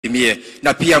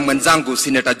Na pia mwenzangu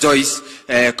Senator Joyce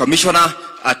Commissioner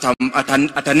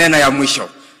atanena ya mwisho.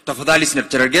 Tafadhali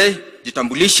Senator Cherargei,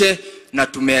 jitambulishe, na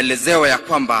tumeelezewa ya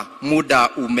kwamba muda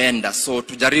umeenda, so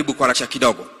tujaribu kuharakisha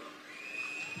kidogo.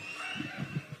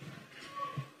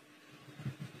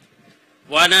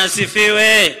 Bwana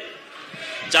asifiwe.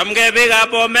 Chamge biga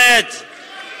Bomet.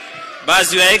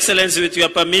 Basi Your Excellency, with your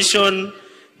permission,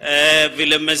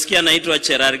 vile mmesikia naitwa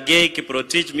Cherargei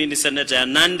Kiprotich, mimi ni Senator ya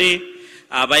Nandi.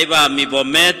 Abaiba mi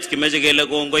Bomet kimejegele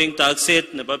ongoing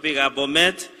taxet ne biga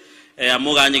Bomet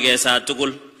amuga nyigesa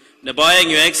tugul.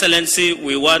 Your Excellency,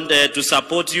 we want to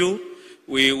support you.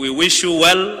 We wish you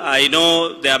well. I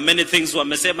know there are many things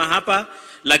wamesema hapa,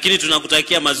 lakini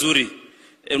tunakutakia mazuri.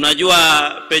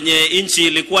 Unajua penye inchi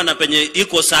ilikuwa na penye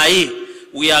iko sahi,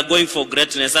 we are going for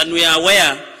greatness, and we are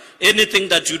aware anything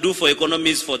that you do for economy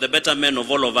is for the betterment of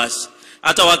all of us.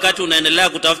 Hata wakati unaendelea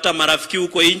kutafuta marafiki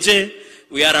huko nje,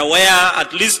 we are aware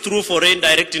at least through foreign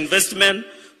direct investment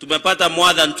tumepata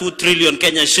more than 2 trillion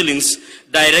Kenya shillings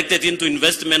directed into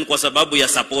investment kwa sababu ya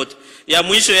support. Ya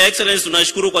mwisho, ya Excellency,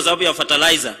 tunashukuru kwa sababu ya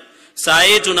fertilizer. Saa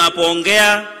hii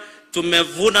tunapoongea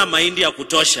tumevuna mahindi ya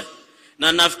kutosha.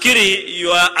 Na nafikiri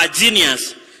you are a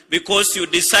genius because you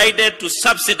decided to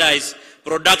subsidize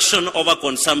production over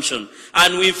consumption,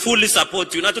 and we fully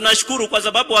support you. Na tunashukuru kwa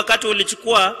sababu wakati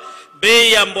ulichukua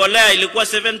bei ya mbolea ilikuwa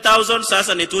 7,000,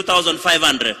 sasa ni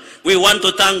 2,500. We want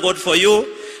to thank God for you.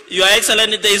 Your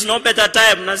Excellency, there is no better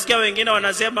time. Nasikia wengine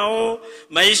wanasema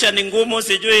maisha ni ngumu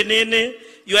sijui nini.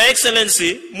 Your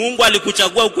Excellency, Mungu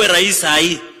alikuchagua ukwe rais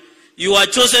hii. You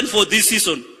are chosen for this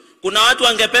season. Kuna watu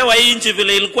wangepewa hii nchi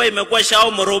vile ilikuwa imekuwa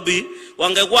shao morobi,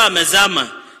 wangekuwa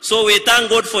amezama. So we thank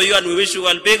God for you and we wish you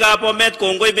well. Big up Omet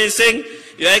Kongoi Binsing.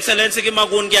 Your Excellency,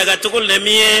 kimagungi agatukul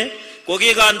nemie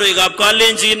koki kando igap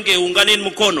Kalenjin ke unganin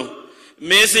mukono.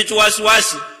 Message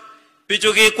wasi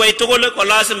pichuki kwa itukul ko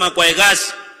lazima kwa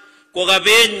igasi.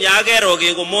 Kogabe nyagero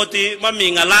ke komoti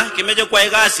mamingala kimeje kwa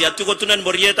igasi atuko tunan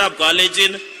borietab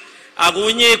Kalenjin.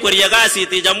 Agunyi kweria gasi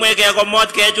ti jamwe ke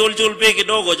komot ke chulchul pe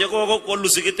kidogo je ko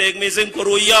lusikitek missing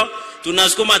koruyo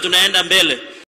tunasukuma tunaenda mbele.